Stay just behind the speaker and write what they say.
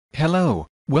Hello,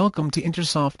 welcome to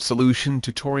Intersoft Solution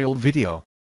tutorial video.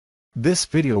 This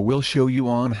video will show you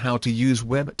on how to use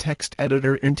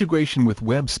WebTextEditor integration with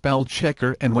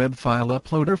WebSpellChecker and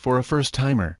WebFileUploader for a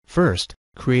first-timer. First,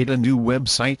 create a new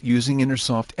website using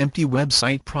Intersoft empty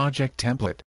website project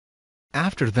template.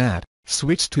 After that,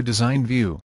 switch to Design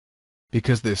View.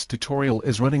 Because this tutorial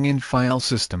is running in File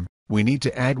System, we need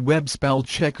to add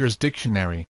WebSpellChecker's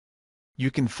dictionary. You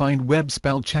can find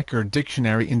WebSpellChecker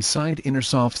dictionary inside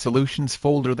Intersoft Solutions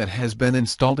folder that has been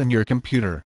installed in your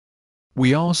computer.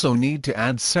 We also need to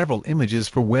add several images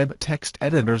for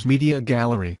WebTextEditor's media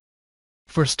gallery.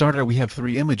 For starter, we have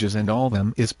 3 images and all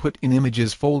them is put in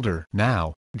Images folder.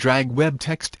 Now, drag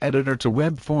WebTextEditor to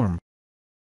Web Form.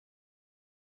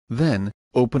 Then,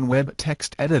 open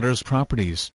WebTextEditor's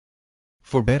properties.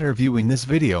 For better viewing this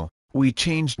video, we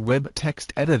changed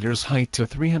WebTextEditor's height to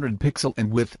 300 pixel and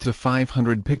width to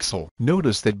 500 pixel.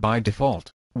 Notice that by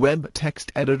default,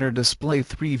 WebTextEditor display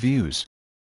 3 views: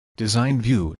 Design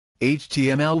View,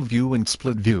 HTML View and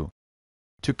Split View.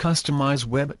 To customize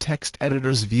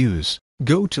WebTextEditor's views,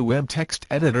 go to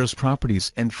WebTextEditor's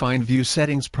properties and find View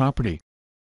Settings property.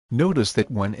 Notice that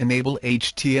when Enable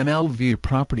HTML View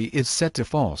property is set to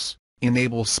false,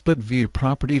 Enable Split View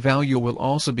property value will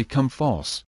also become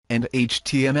false, and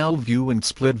HTML View and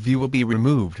Split View will be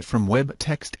removed from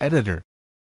WebTextEditor.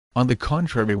 On the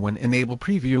contrary, when Enable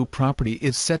Preview property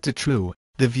is set to true,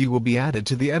 the view will be added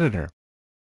to the editor.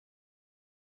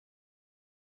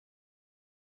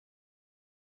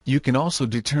 You can also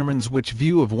determine which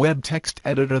view of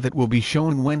WebTextEditor that will be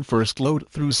shown when first load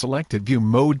through selected View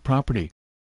Mode property.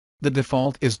 The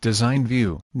default is Design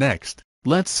View. Next,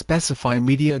 let's specify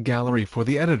Media Gallery for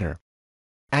the editor.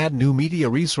 Add new Media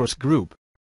Resource Group.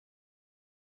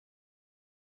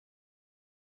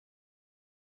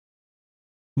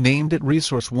 Named it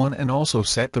Resource 1 and also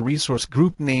set the resource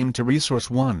group name to Resource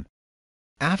 1.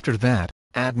 After that,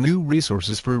 add new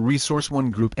resources for Resource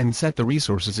 1 group and set the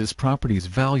resources' properties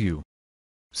value.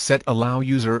 Set Allow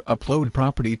User Upload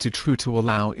property to true to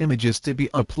allow images to be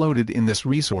uploaded in this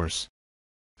resource.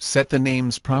 Set the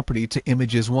Names property to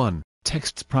Images 1,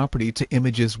 Texts property to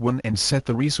Images 1 and set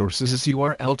the resources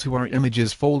URL to our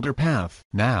Images folder path.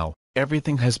 Now,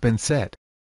 everything has been set.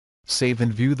 Save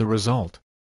and view the result.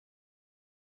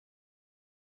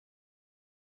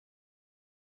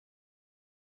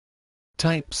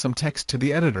 Type some text to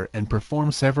the editor and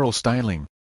perform several styling.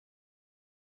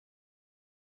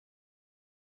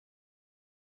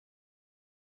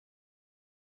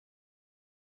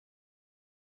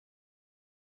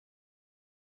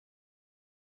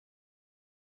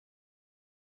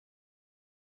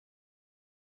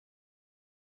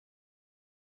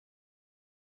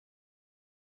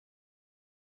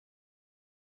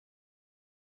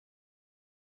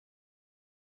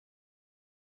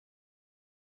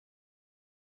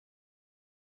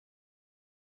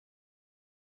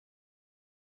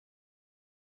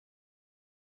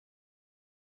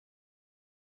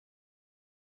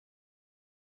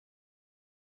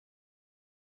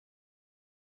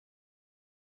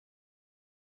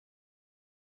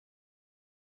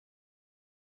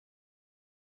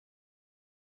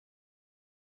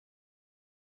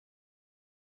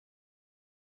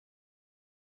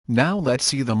 Now let's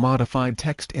see the modified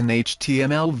text in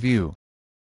HTML view.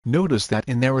 Notice that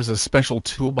there is a special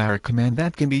toolbar command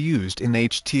that can be used in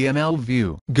HTML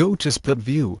view. Go to Split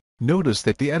View. Notice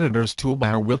that the editor's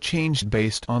toolbar will change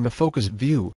based on the focus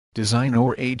view, design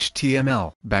or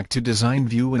HTML. Back to Design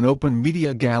View and open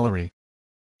Media Gallery.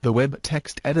 The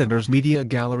WebTextEditor's Media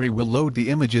Gallery will load the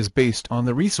images based on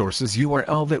the resources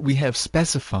URL that we have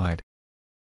specified.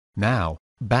 Now,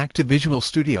 back to Visual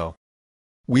Studio.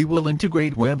 We will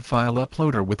integrate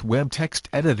WebFileUploader with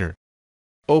WebTextEditor.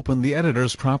 Open the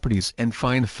editor's properties and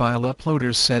find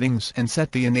FileUploader's settings and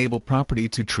set the Enable property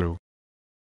to true.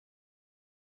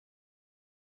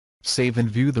 Save and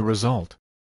view the result.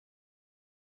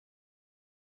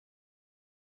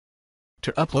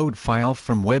 To upload file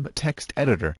from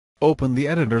WebTextEditor, open the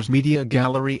editor's Media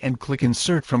Gallery and click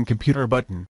Insert from Computer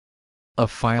button. A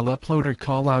FileUploader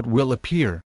callout will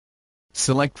appear.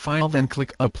 Select File then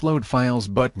click Upload Files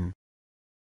button.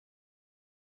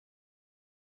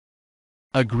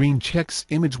 A green checks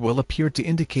image will appear to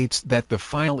indicate that the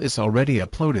file is already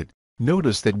uploaded.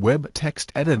 Notice that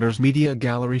WebTextEditor's Media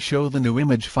Gallery show the new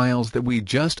image files that we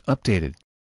just updated.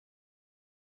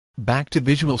 Back to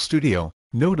Visual Studio,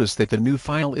 notice that the new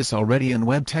file is already in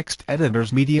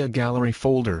WebTextEditor's Media Gallery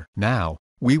folder. Now,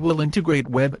 we will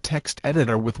integrate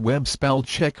WebTextEditor with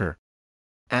WebSpellChecker.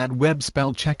 Add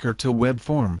WebSpellChecker to Web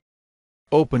Form.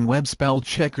 Open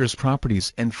WebSpellChecker's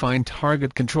properties and find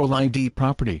Target Control ID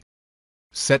property.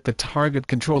 Set the target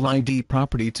control ID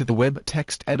property to the web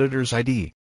text editor's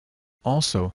ID.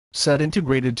 Also, set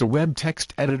integrated to web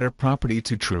text editor property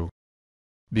to true.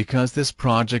 Because this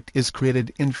project is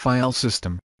created in file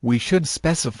system, we should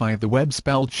specify the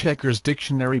WebSpellChecker's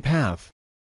dictionary path.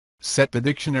 Set the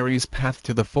dictionary's path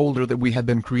to the folder that we have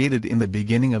been created in the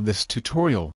beginning of this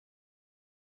tutorial.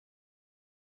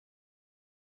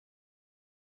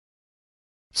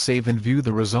 Save and view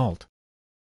the result.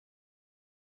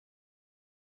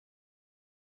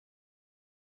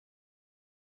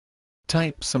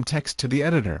 Type some text to the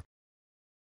editor.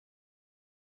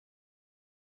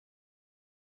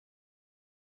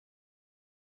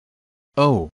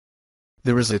 Oh!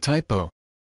 There is a typo.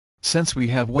 Since we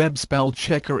have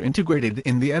WebSpellChecker integrated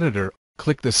in the editor,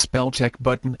 click the spell check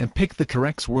button and pick the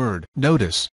correct word.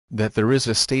 Notice that there is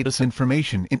a status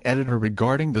information in editor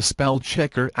regarding the spell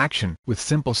checker action. With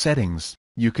simple settings,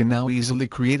 you can now easily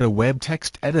create a web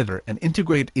text editor and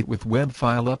integrate it with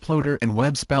WebFileUploader and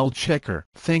WebSpellChecker.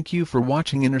 Thank you for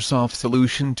watching Intersoft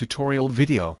Solution tutorial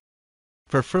video.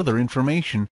 For further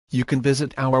information, you can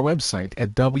visit our website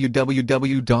at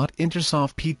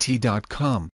www.intersoftpt.com.